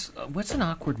 there's what's an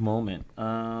awkward moment?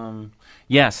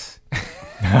 Yes.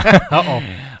 Uh-oh.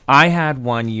 I had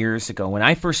one years ago when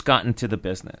I first got into the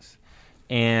business,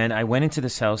 and I went into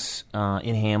this house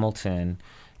in Hamilton,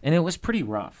 and it was pretty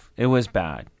rough. It was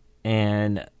bad.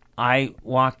 And I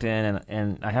walked in,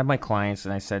 and I had my clients,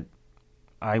 and I said,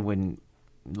 I wouldn't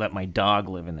let my dog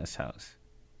live in this house.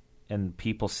 And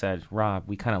people said, Rob,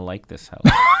 we kind of like this house.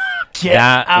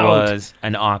 That was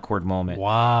an awkward moment.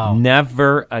 Wow.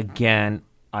 Never again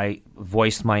I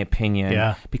voiced my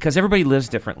opinion because everybody lives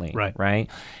differently, right?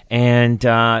 And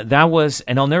that was,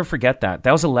 and I'll never forget that.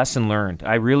 That was a lesson learned.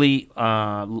 I really,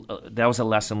 that was a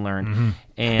lesson learned. Mm-hmm.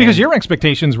 And because your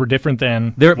expectations were different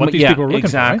than what these people were looking for.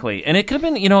 Exactly. And it could have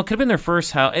been, it could have been their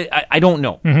first house. I don't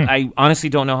know. Mm-hmm. I honestly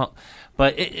don't know how.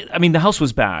 But, the house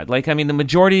was bad. The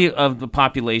majority of the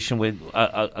population would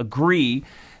agree,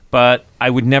 but I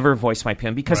would never voice my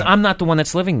opinion because I'm not the one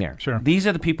that's living there. Sure. These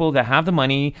are the people that have the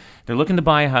money, they're looking to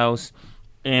buy a house,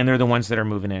 and they're the ones that are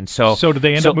moving in. So did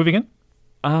they end up moving in?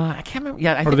 I can't remember.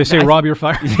 Yeah, or did they say, Rob, you're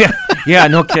fired? Yeah,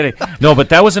 no kidding. No, but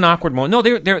that was an awkward moment. No,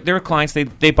 they were clients. They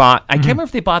bought. I can't remember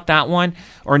if they bought that one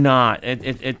or not.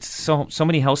 It's so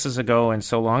many houses ago and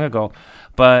so long ago.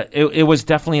 But it was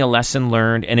definitely a lesson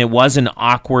learned, and it was an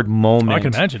awkward moment. I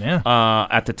can imagine,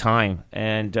 at the time,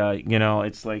 and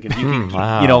it's like if you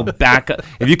can, back up,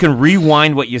 if you can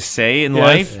rewind what you say in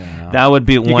life, that would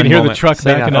be one moment. You can hear the truck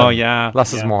backing up. Oh yeah,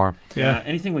 less is more. Yeah.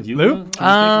 Anything with you, Lou?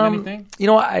 Anything?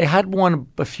 I had one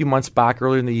a few months back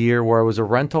earlier in the year where it was a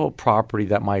rental property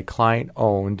that my client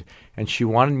owned, and she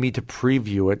wanted me to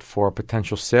preview it for a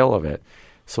potential sale of it.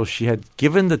 So she had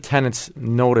given the tenants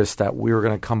notice that we were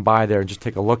going to come by there and just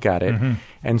take a look at it. Mm-hmm.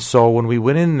 And so when we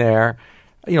went in there,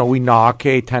 we knock,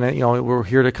 hey, tenant, we're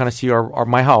here to kind of see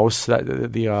my house, that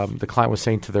the client was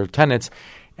saying to their tenants.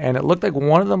 And it looked like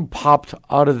one of them popped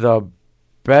out of the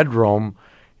bedroom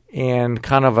and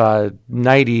kind of a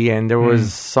nightie, and there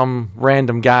was some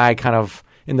random guy kind of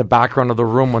in the background of the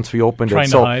room once we opened trying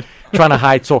to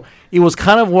hide. So it was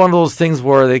kind of one of those things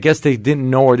where I guess they didn't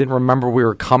know or didn't remember we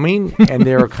were coming, and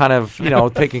they were kind of,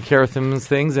 taking care of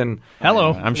things. And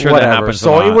hello, I'm sure whatever. That happens.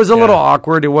 So it was a little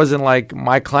awkward. It wasn't like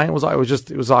my client was.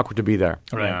 It was awkward to be there.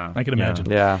 Right, yeah. I can imagine.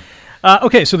 Yeah.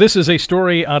 Okay, so this is a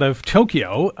story out of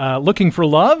Tokyo. Looking for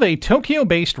love, a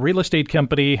Tokyo-based real estate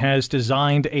company has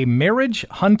designed a marriage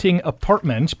hunting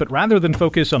apartment, but rather than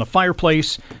focus on a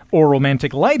fireplace or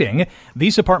romantic lighting,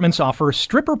 these apartments offer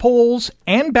stripper poles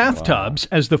and bathtubs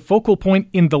as the focal point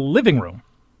in the living room.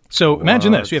 So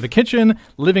imagine this. You have a kitchen,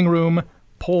 living room,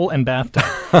 pole and bathtub.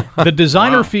 The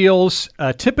designer feels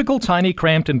typical tiny,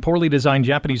 cramped, and poorly designed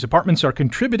Japanese apartments are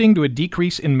contributing to a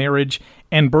decrease in marriage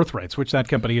and birth rates, which that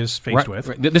company is faced with.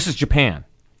 Right. This is Japan.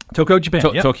 Tokyo, Japan.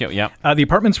 Yep. Tokyo, yeah. The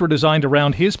apartments were designed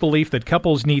around his belief that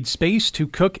couples need space to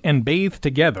cook and bathe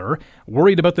together.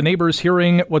 Worried about the neighbors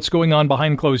hearing what's going on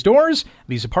behind closed doors,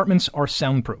 these apartments are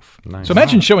soundproof. Nice. So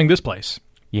imagine showing this place.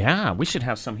 Yeah, we should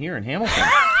have some here in Hamilton.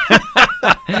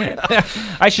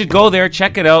 I should go there,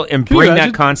 check it out, and bring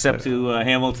that concept to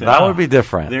Hamilton. That would be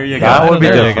different. There you go. That would be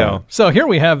there different. You go. So here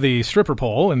we have the stripper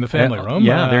pole in the family room.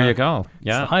 Yeah, there you go.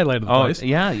 Yeah, it's the highlight of the place.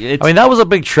 Yeah, I mean, that was a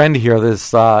big trend here.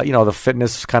 This, the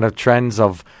fitness kind of trends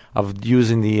of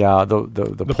using the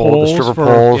pole, the stripper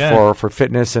poles for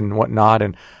fitness and whatnot.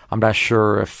 And I'm not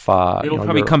sure if it'll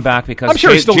probably come back because I'm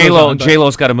sure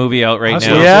J-Lo's got a movie out right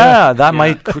now. Yeah, that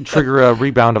might trigger a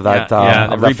rebound of that. The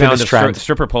of that rebound of trend.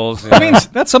 stripper poles. I mean,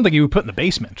 that's something you would put in the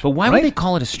basement. But why would they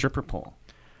call it a stripper pole?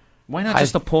 Why not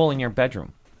just a pole in your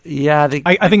bedroom? Yeah,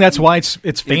 I think that's why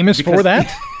it's famous for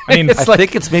that. I mean, I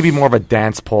think it's maybe more of a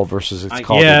dance pole versus it's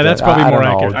called. Yeah, that's probably more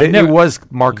accurate. It was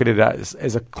marketed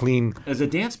as a clean, as a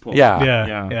dance pole.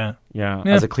 Yeah.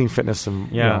 As a clean fitness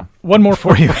and One more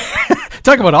for you.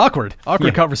 Talk about awkward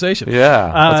conversation.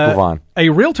 Yeah, let's move on. A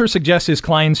realtor suggests his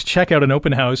clients check out an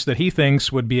open house that he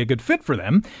thinks would be a good fit for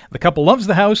them. The couple loves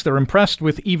the house. They're impressed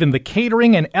with even the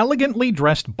catering and elegantly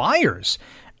dressed buyers.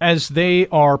 As they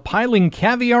are piling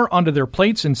caviar onto their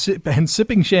plates and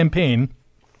sipping champagne,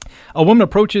 a woman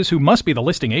approaches who must be the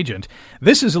listing agent.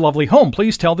 "This is a lovely home.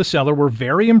 Please tell the seller we're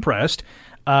very impressed."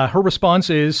 Her response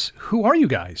is, "Who are you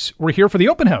guys? We're here for the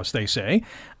open house," they say.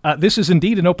 "This is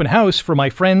indeed an open house for my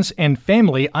friends and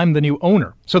family. I'm the new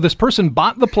owner." So this person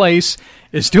bought the place,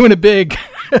 is doing a big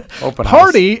open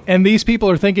party, house. And these people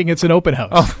are thinking it's an open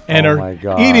house and my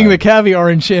God. eating the caviar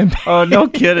and champagne. Oh, no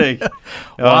kidding.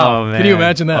 Wow. Oh, man. Can you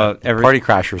imagine that? Party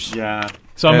crashers. Yeah.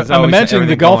 So I'm imagining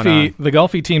the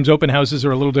Golfi team's open houses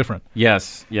are a little different.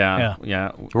 Yes, yeah.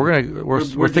 We're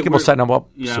thinking about setting them up.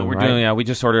 Yeah, soon, we're right? doing. Yeah, we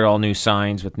just ordered all new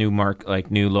signs with new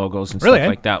new logos and stuff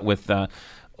like that with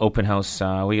open house.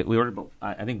 We ordered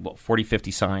I think about 40, 50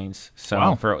 signs.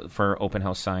 So for open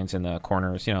house signs in the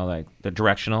corners, like the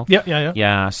directional. Yeah.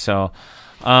 Yeah. So.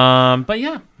 But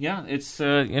it's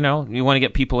you want to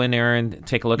get people in there and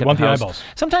take a look at the house. Eyeballs.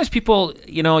 Sometimes people,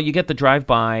 you get the drive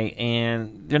by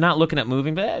and they're not looking at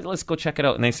moving, but let's go check it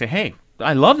out. And they say, "Hey,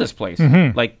 I love this place."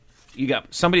 Mm-hmm. Like you got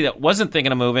somebody that wasn't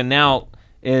thinking of moving now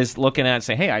is looking at it and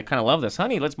say, "Hey, I kind of love this,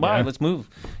 honey. Let's buy, let's move."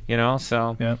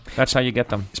 So that's how you get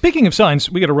them. Speaking of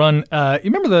signs, we got to run.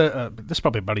 You remember this is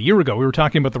probably about a year ago. We were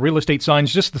talking about the real estate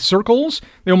signs, just the circles.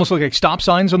 They almost look like stop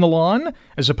signs on the lawn,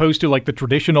 as opposed to like the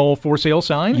traditional for sale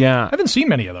sign. Yeah, I haven't seen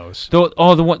many of those. The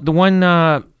one.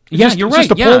 You're right.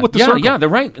 Just a pole with the circle. Yeah, they're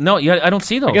right. No, I don't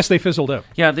see those. I guess they fizzled out.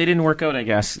 Yeah, they didn't work out, I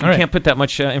guess. You can't put that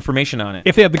much information on it.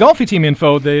 If they had the Golfi team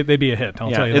info, they'd be a hit, I'll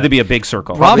tell you that. It'd be a big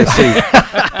circle. Probably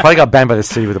got banned by the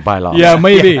city with the bylaws. Yeah,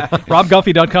 maybe.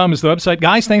 RobGolfi.com is the website.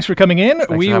 Guys, thanks for coming in.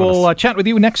 We will chat with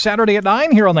you next Saturday at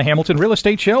 9 here on the Hamilton Real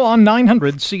Estate Show on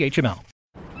 900 CHML.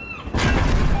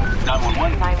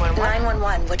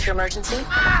 911, what's your emergency?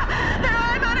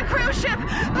 I'm on a cruise ship.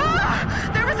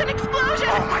 There was an explosion.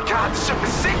 Oh my God, the ship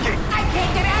is sinking. I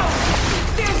can't get out.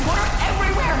 There's water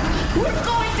everywhere. We're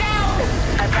going down.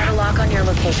 I've got a lock on your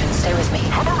location. Stay with me.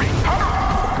 Hurry.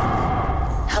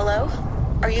 Hello?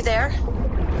 Are you there?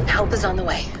 Help is on the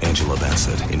way. Angela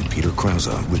Bassett and Peter Krause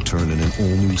return in an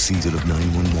all-new season of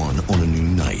 911 on a new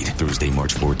night. Thursday,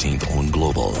 March 14th on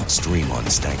Global. Stream on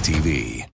Stack TV.